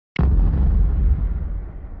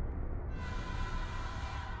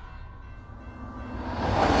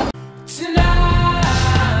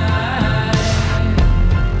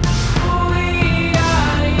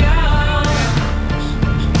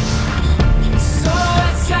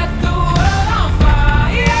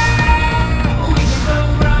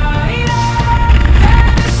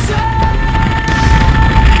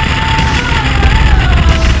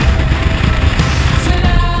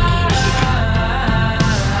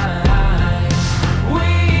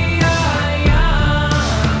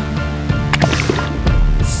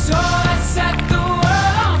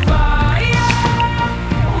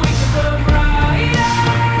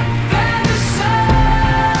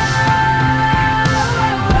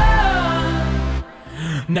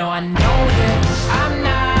No, I know that I'm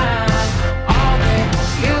not all that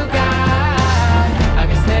you got. I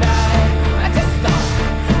guess that I just thought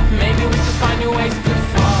maybe we could find new ways to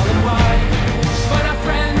fall apart. But our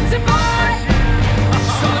friends are gone,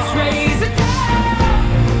 so let's raise a town.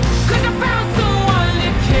 'Cause I found someone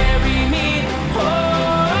to carry me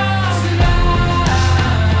home tonight.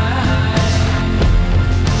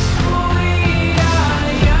 We are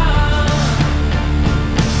young,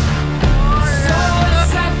 so let's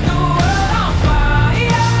set the world on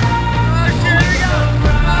fire. We can burn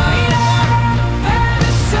brighter than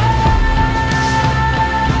the sun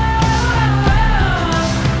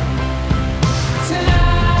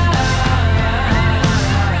tonight.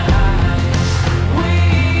 We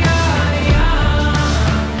are young,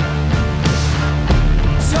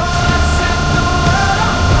 so let's set the world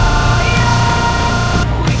on fire.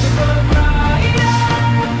 We can burn brighter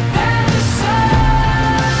than the sun.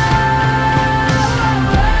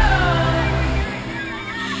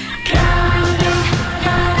 Counting,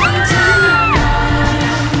 counting tonight.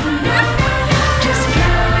 Just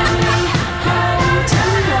counting, counting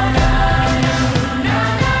tonight.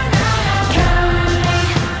 Counting,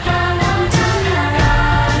 counting tonight.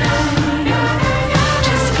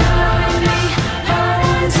 Just counting,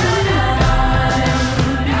 counting tonight.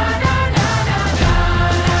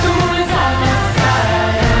 The moon is on my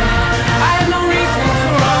side. I have no reason to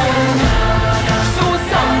run. So will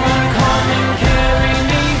someone come and carry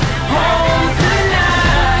me home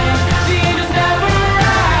tonight? The angels never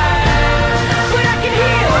arrive, but I can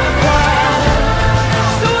hear the choir.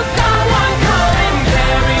 So will someone come and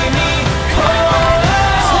carry me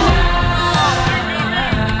home tonight?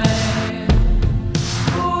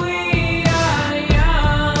 We are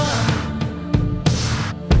young,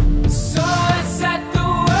 so let's set the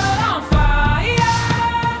world on fire.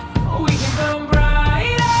 We can burn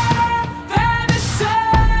brighter than the sun.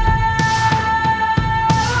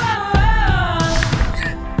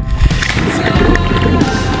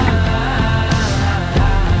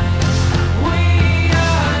 We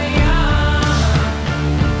are young,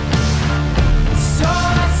 so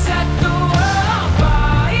let's set the world on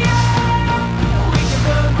fire. We can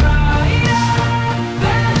burn brighter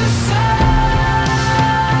than the sun.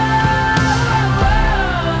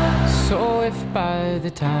 So if by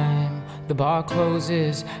the time the bar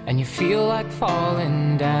closes and you feel like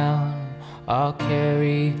falling down, I'll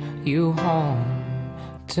carry you home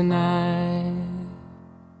tonight.